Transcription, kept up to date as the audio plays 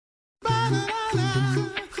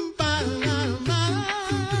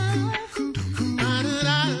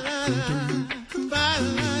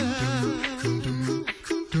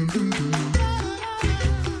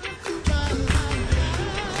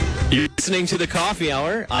Listening to the Coffee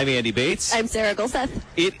Hour. I'm Andy Bates. I'm Sarah Golseth.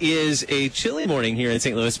 It is a chilly morning here in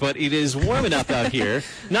St. Louis, but it is warm enough out here.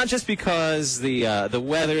 Not just because the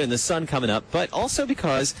weather and the sun coming up, but also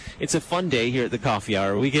because it's a fun day here at the Coffee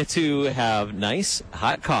Hour. We get to have nice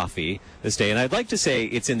hot coffee this day, and I'd like to say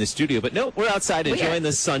it's in the studio, but no, we're outside enjoying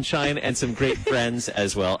the sunshine and some great friends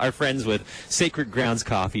as well. Our friends with Sacred Groundz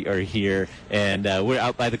Coffee are here, and we're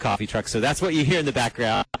out by the coffee truck, so that's what you hear in the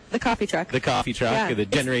background. The coffee truck. The coffee truck, Yeah. the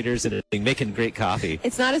generators and everything, making great coffee.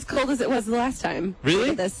 It's not as cold as it was the last time. Really? Look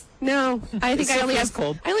at this. No, I think I only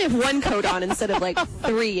have one coat on instead of like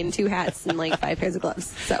 3 and 2 hats and like 5 pairs of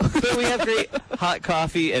gloves. So we have great hot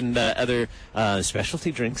coffee and other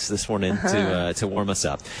specialty drinks this morning to warm us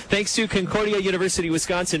up. Thanks to Concordia University,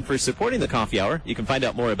 Wisconsin for supporting the Coffee Hour. You can find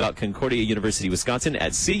out more about Concordia University, Wisconsin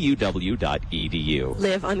at cuw.edu.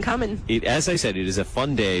 Live uncommon. As I said, it is a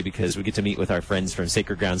fun day because we get to meet with our friends from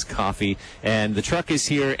Sacred Groundz Coffee, and the truck is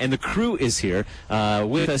here and the crew is here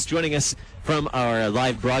with us, joining us from our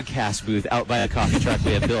live broadcast booth out by a coffee truck.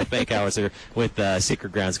 We have Bill Fankhauser with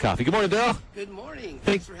Sacred Groundz Coffee. Good morning, Bill. Good morning.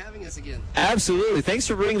 Thanks for having us again. Absolutely. Thanks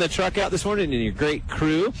for bringing the truck out this morning and your great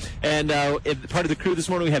crew. And part of the crew this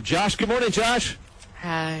morning, we have Josh. Good morning, Josh.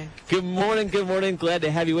 Hi. Good morning. Good morning. Glad to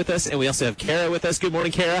have you with us. And we also have Kara with us. Good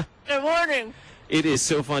morning, Kara. Good morning. It is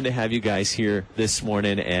so fun to have you guys here this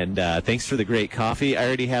morning, and thanks for the great coffee. I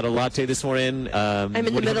already had a latte this morning. I'm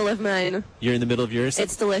in the middle of mine. You're in the middle of yours?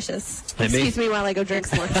 It's delicious. Excuse me while I go drink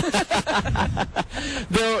some more.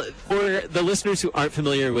 Bill, for the listeners who aren't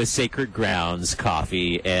familiar with Sacred Groundz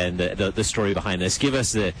Coffee and the story behind this, give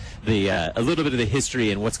us a little bit of the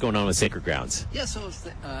history and what's going on with Sacred Groundz.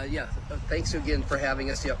 Yeah, thanks again for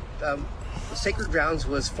having us. Sacred Groundz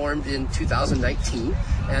was formed in 2019,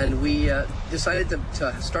 and we decided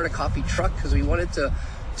to start a coffee truck because we wanted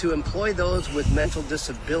to employ those with mental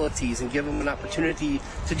disabilities and give them an opportunity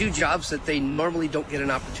to do jobs that they normally don't get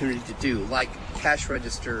an opportunity to do, like cash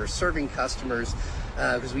register, serving customers,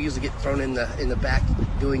 because we usually get thrown in the back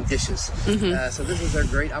doing dishes. So this is a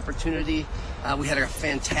great opportunity. We had a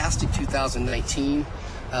fantastic 2019.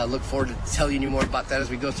 Look forward to telling you more about that as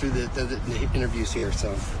we go through the interviews here.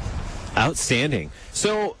 So. Outstanding.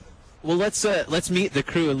 So, well, let's meet the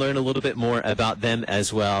crew and learn a little bit more about them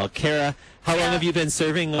as well. Kara, how long have you been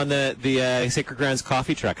serving on the Sacred Groundz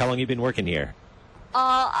coffee truck? How long have you been working here?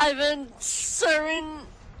 I've been serving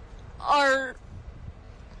I've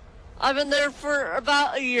been there for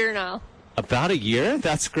about a year now. About a year?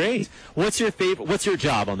 That's great. What's your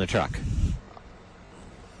job on the truck?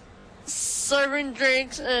 Serving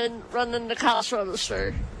drinks and running the cash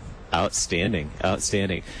register. Outstanding.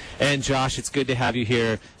 Outstanding. And Josh, it's good to have you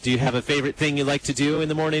here. Do you have a favorite thing you like to do in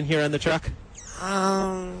the morning here on the truck?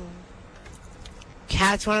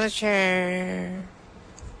 Catch on the chair.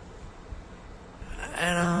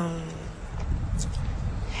 And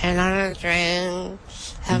hand on a drink.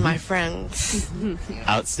 Have my friends.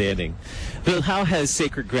 Outstanding. Bill, how has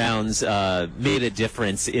Sacred Groundz made a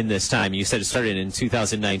difference in this time? You said it started in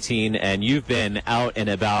 2019, and you've been out and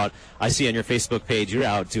about. I see on your Facebook page you're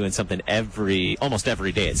out doing something almost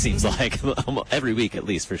every day, it seems like. Every week at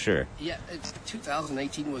least, for sure. Yeah,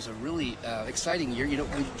 2018 was a really exciting year. We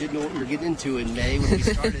didn't know what we were getting into in May when we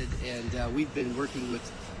started, and we've been working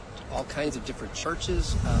with all kinds of different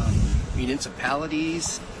churches,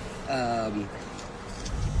 municipalities,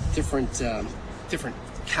 different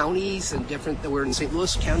counties and we're in St.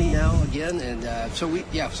 Louis County now again, and so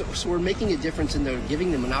we're making a difference in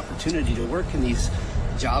giving them an opportunity to work in these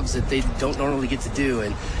jobs that they don't normally get to do,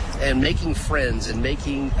 and making friends and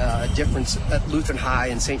making a difference at Lutheran High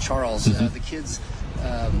and St. Charles. The kids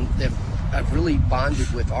I've really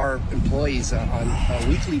bonded with our employees on a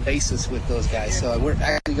weekly basis with those guys, so we're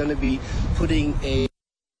actually going to be putting a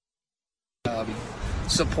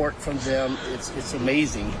support from them. It's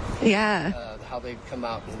amazing. Yeah. How they've come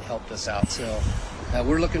out and helped us out. So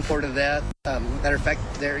we're looking forward to that. Matter of fact,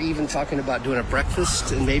 they're even talking about doing a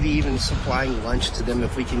breakfast and maybe even supplying lunch to them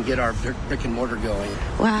if we can get our brick and mortar going.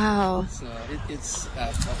 Wow. So it's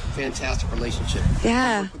a fantastic relationship.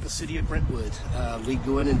 Yeah. With the city of Brentwood, we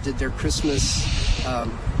go in and did their Christmas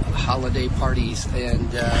holiday parties,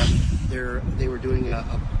 and they were doing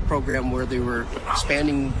a program where they were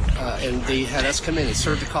expanding, and they had us come in and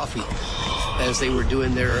serve the coffee as they were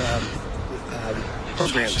doing their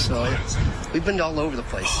programs. So we've been all over the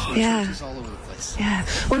place. Churches all over the place. Yeah.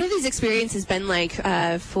 What have these experiences been like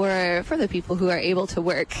for the people who are able to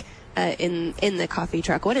work in the coffee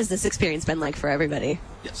truck. What has this experience been like for everybody?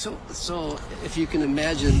 Yeah, so if you can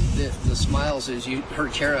imagine the smiles as you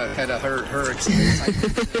heard Kara kind of her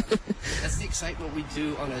excitement. That's the excitement we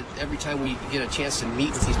do every time we get a chance to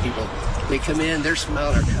meet with these people. They come in, they're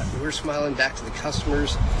smiling, we're smiling back to the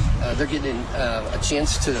customers. They're getting a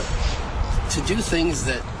chance to do things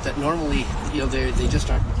that normally they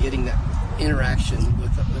just aren't getting that interaction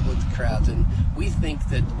with the crowds. And we think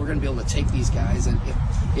that we're going to be able to take these guys, and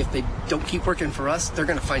if they don't keep working for us, they're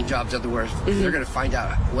going to find jobs everywhere. They're going to find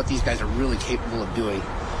out what these guys are really capable of doing,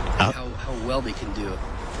 and how well they can do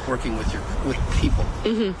working with people.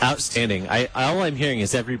 Outstanding. All I'm hearing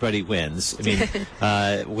is everybody wins. I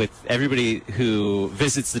mean, with everybody who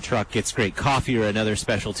visits the truck gets great coffee or another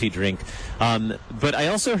specialty drink. But I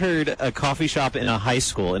also heard a coffee shop in a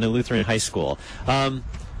Lutheran high school.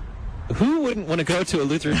 Who wouldn't want to go to a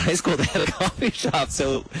Lutheran high school that had a coffee shop?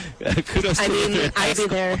 So kudos to Lutheran High School.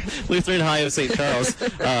 There. Lutheran High of St. Charles.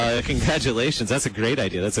 Congratulations. That's a great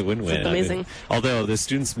idea. That's a win-win. Amazing. I mean, although the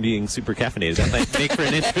students being super caffeinated, that might make for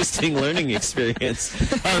an interesting learning experience.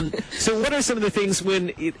 So what are some of the things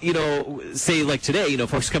when, say like today,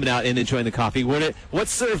 folks coming out and enjoying the coffee,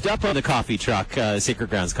 what's served up on the coffee truck, Sacred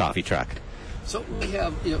Groundz coffee truck? So we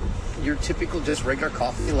have, your typical just regular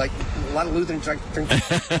coffee, like a lot of Lutherans drink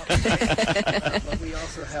coffee. But we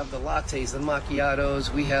also have the lattes, the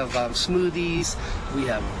macchiatos. We have smoothies.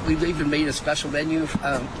 We've even made a special menu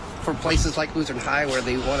for places like Lutheran High where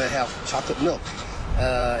they want to have chocolate milk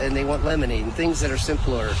and they want lemonade and things that are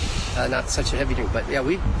simpler, not such a heavy drink. But yeah,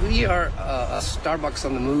 we are a Starbucks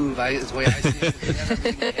on the move. Is the way I see it. We have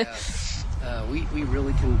everything we have. We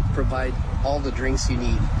really can provide all the drinks you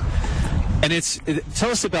need. And tell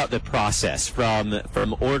us about the process from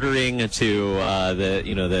ordering to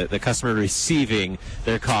the customer receiving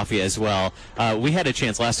their coffee as well. We had a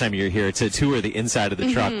chance last time you were here to tour the inside of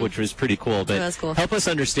the truck, which was pretty cool. But that's cool. Help us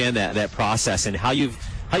understand that process and how you've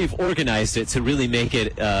organized it to really make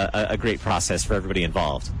it a great process for everybody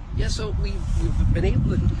involved. Yeah, so we've been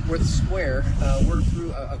able to, with Square, work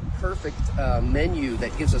through a perfect menu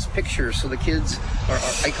that gives us pictures. So the kids,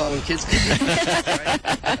 I call them kids, right?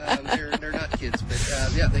 They're not kids, but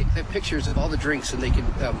they have pictures of all the drinks, and they can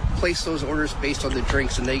place those orders based on the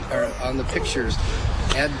drinks, and they are on the pictures,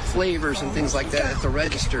 add flavors and things like that at the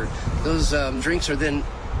register. Those drinks are then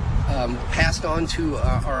passed on to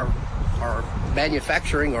our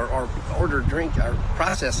manufacturing or order drink, our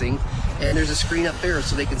processing, and there's a screen up there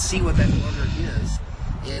so they can see what that order is,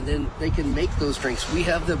 and then they can make those drinks. We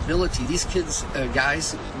have the ability, these kids,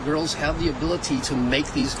 guys, girls, have the ability to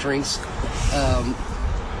make these drinks.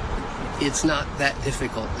 It's not that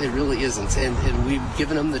difficult. It really isn't, and we've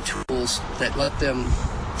given them the tools that let them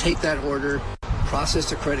take that order,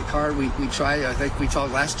 process a credit card. We try, I think we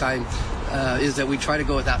talked last time, is that we try to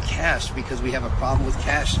go without cash because we have a problem with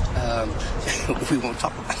cash. We won't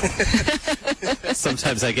talk about it.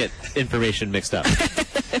 Sometimes I get information mixed up.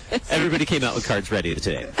 Everybody came out with cards ready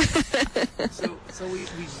today. So we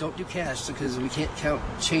don't do cash because we can't count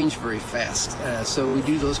change very fast. So we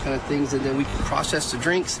do those kind of things, and then we can process the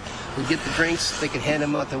drinks. We get the drinks, they can hand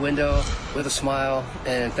them out the window with a smile,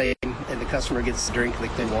 and the customer gets the drink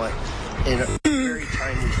like they want in a very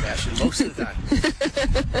timely fashion most of the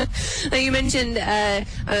time. Now you mentioned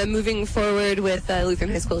moving forward with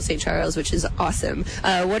Lutheran High School of St. Charles, which is awesome.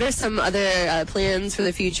 What are some other plans for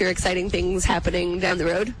the future, exciting things happening down the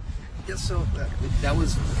road? Yes, so that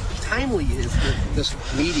was timely. This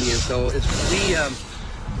meeting is though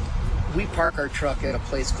we park our truck at a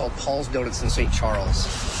place called Paul's Donuts in St.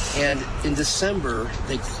 Charles, and in December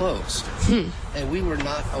they closed, and we were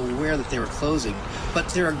not aware that they were closing. But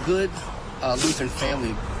they're a good Lutheran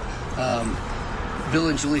family. Bill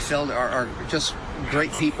and Julie Feld are just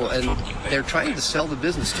great people, and they're trying to sell the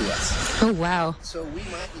business to us. Oh, wow. So we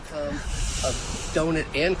might become a donut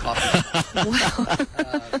and coffee. Wow.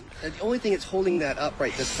 The only thing that's holding that up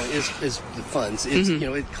right at this point is the funds. It's,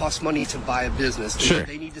 it costs money to buy a business. Sure.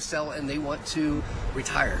 They need to sell, and they want to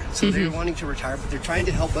retire. So they're wanting to retire, but they're trying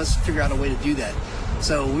to help us figure out a way to do that.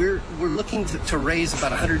 So we're looking to raise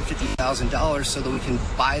about $150,000 so that we can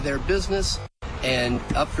buy their business and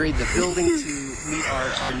upgrade the building to meet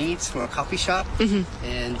our needs from a coffee shop.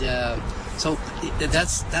 And so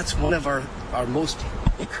that's one of our most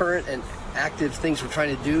current and active things we're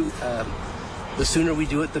trying to do. The sooner we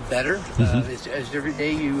do it, the better. As every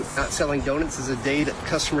day you not selling donuts is a day that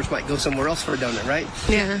customers might go somewhere else for a donut, right?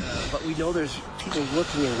 Yeah. But we know there's people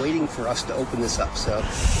looking and waiting for us to open this up. So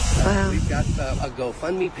we've got a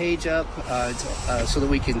GoFundMe page up so that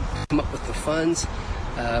we can come up with the funds.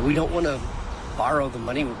 We don't want to borrow the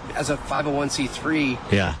money. As a 501c3,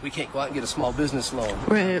 Yeah. we can't go out and get a small business loan.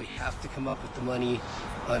 Right. We have to come up with the money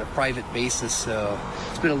on a private basis, so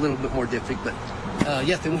it's been a little bit more difficult.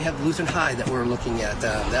 But then we have Lutheran High that we're looking at.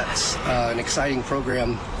 That's an exciting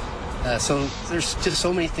program. So there's just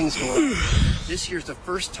so many things going on. This year's the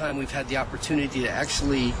first time we've had the opportunity to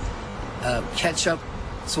actually catch up.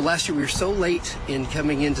 So last year we were so late in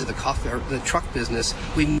coming into the truck business,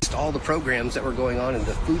 we missed all the programs that were going on in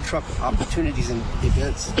the food truck opportunities and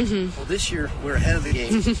events. Well, this year we're ahead of the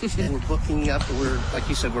game, and we're booking up. We're, like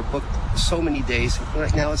you said, we're booked so many days.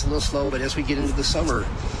 Right now it's a little slow, but as we get into the summer,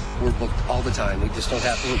 we're booked all the time. We just don't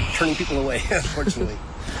have. We're turning people away, unfortunately.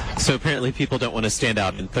 So apparently people don't want to stand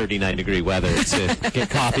out in 39-degree weather to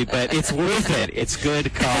get coffee, but it's worth it. It's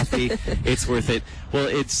good coffee. It's worth it. Well,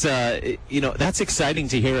 it's that's exciting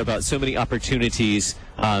to hear about so many opportunities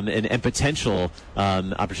and potential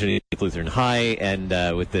opportunities with Lutheran High and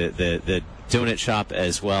with the donut shop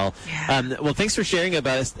as well. Yeah. Well, thanks for sharing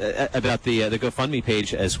about the GoFundMe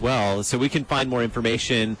page as well. So we can find more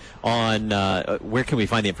information on where can we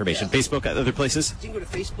find the information? Yeah. Facebook, other places? You can go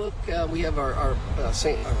to Facebook. We have our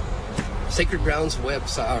Sacred Groundz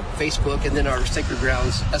website, our Facebook, and then our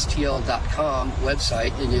sacredgroundzstl.com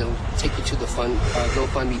website, and it'll take you to the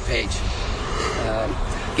GoFundMe page.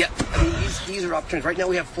 These are opportunities. Right now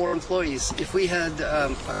we have 4 employees. If we had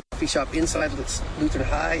a coffee shop inside Lutheran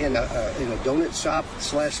High and a donut shop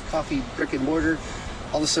 / coffee brick and mortar,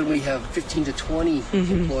 all of a sudden we have 15 to 20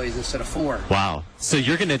 employees instead of 4. Wow. So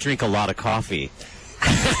you're going to drink a lot of coffee. A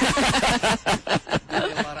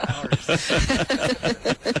lot of hours.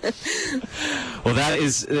 Well,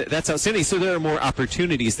 that's outstanding. So there are more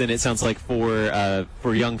opportunities than it sounds like for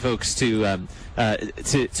young folks to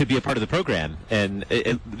be a part of the program, and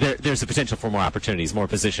there's a potential for more opportunities, more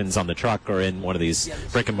positions on the truck or in one of these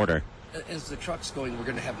brick and mortar. As the truck's going, we're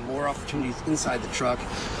going to have more opportunities inside the truck.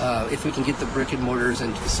 If we can get the brick and mortars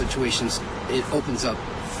into the situations, it opens up.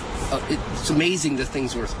 It's amazing the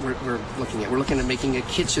things we're looking at. We're looking at making a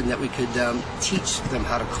kitchen that we could teach them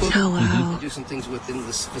how to cook. Oh, wow. And do some things within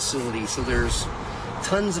this facility. So there's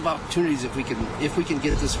tons of opportunities if we can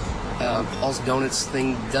get this Paul's Donuts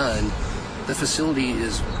thing done. The facility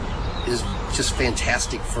is just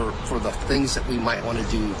fantastic for the things that we might want to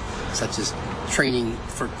do, such as training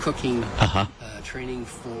for cooking, training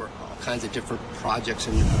for all kinds of different projects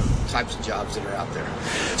and types of jobs that are out there.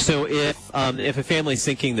 So if a family's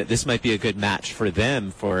thinking that this might be a good match for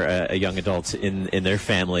them, for a young adult in their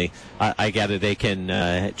family, I gather they can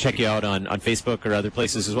check you out on Facebook or other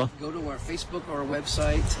places as well? Go to our Facebook or our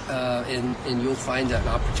website, and you'll find an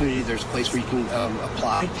opportunity. There's a place where you can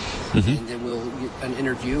apply, and then we'll get an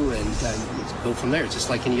interview and go from there. It's just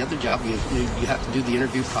like any other job. You have to do the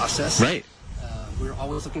interview process. Right. We're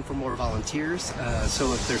always looking for more volunteers.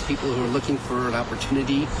 So if there's people who are looking for an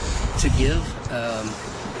opportunity to give,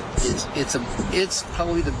 it's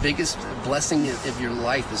probably the biggest blessing of your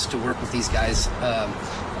life is to work with these guys.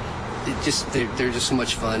 They're just so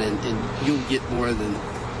much fun, and you'll get more than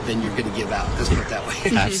you're going to give out. Let's put it that way.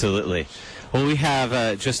 Absolutely. Well, we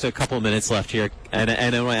have just a couple of minutes left here, and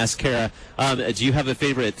I want to ask Kara, do you have a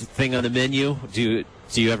favorite thing on the menu? Do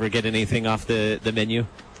you ever get anything off the menu?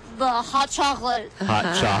 The hot chocolate. Hot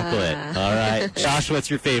chocolate. All right. Josh, what's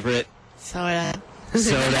your favorite? Soda.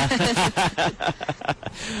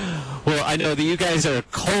 Well, I know that you guys are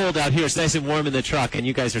cold out here. It's nice and warm in the truck, and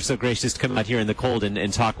you guys are so gracious to come out here in the cold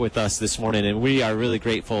and talk with us this morning. And we are really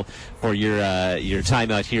grateful for your time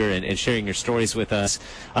out here and sharing your stories with us.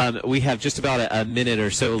 We have just about a minute or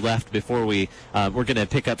so left before we're going to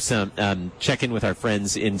pick up some check in with our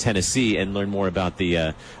friends in Tennessee and learn more about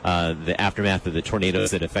the aftermath of the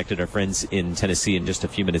tornadoes that affected our friends in Tennessee in just a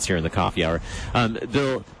few minutes here in the coffee hour.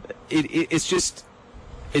 Bill,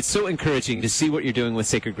 it's so encouraging to see what you're doing with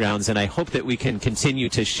Sacred Groundz, and I hope that we can continue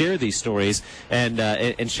to share these stories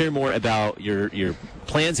and share more about your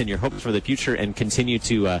plans and your hopes for the future, and continue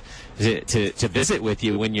to visit with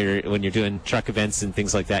you when you're doing truck events and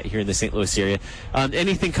things like that here in the St. Louis area.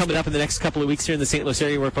 Anything coming up in the next couple of weeks here in the St. Louis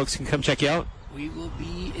area where folks can come check you out? We will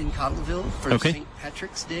be in Cottleville for St.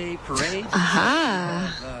 Patrick's Day parade.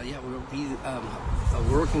 We'll be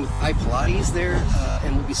working with Pilates there,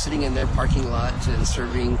 and we'll be sitting in their parking lot and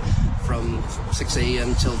serving from 6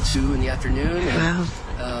 a.m. till 2 in the afternoon. Wow.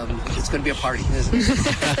 It's going to be a party, isn't it?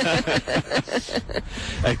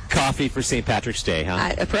 A coffee for St. Patrick's Day,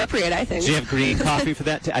 huh? Appropriate, I think. Do you have green coffee for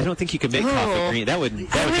that? I don't think you can make coffee green. That would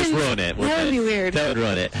just ruin it. That would be weird. That would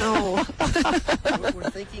ruin it. Oh. We're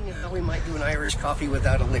thinking how we might do an Irish coffee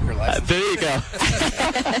without a liquor license. There you go.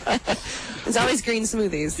 There's always green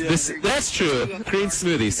smoothies. That's true. Green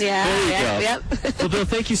smoothies. Yeah, there you go. Yep. Well, Bill,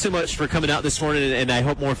 thank you so much for coming out this morning, and I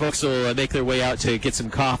hope more folks will make their way out to get some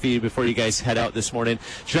coffee before you guys head out this morning.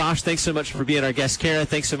 Josh, thanks so much for being our guest. Kara,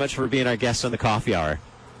 thanks so much for being our guest on the Coffee Hour.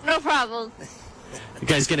 No problem. You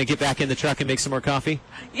guys going to get back in the truck and make some more coffee?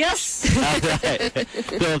 Yes. All right.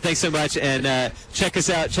 Bill, thanks so much. And check us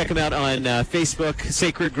out. Check them out on Facebook,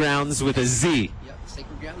 Sacred Groundz with a Z. Yep,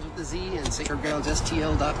 Sacred Groundz with the Z and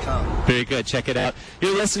sacredgroundzstl.com. Very good. Check it out.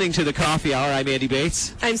 You're listening to the Coffee Hour. I'm Andy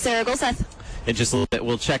Bates. I'm Sarah Golseth. In just a little bit,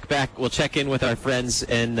 we'll check in with our friends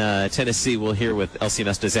in Tennessee. We'll hear with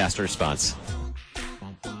LCMS Disaster Response.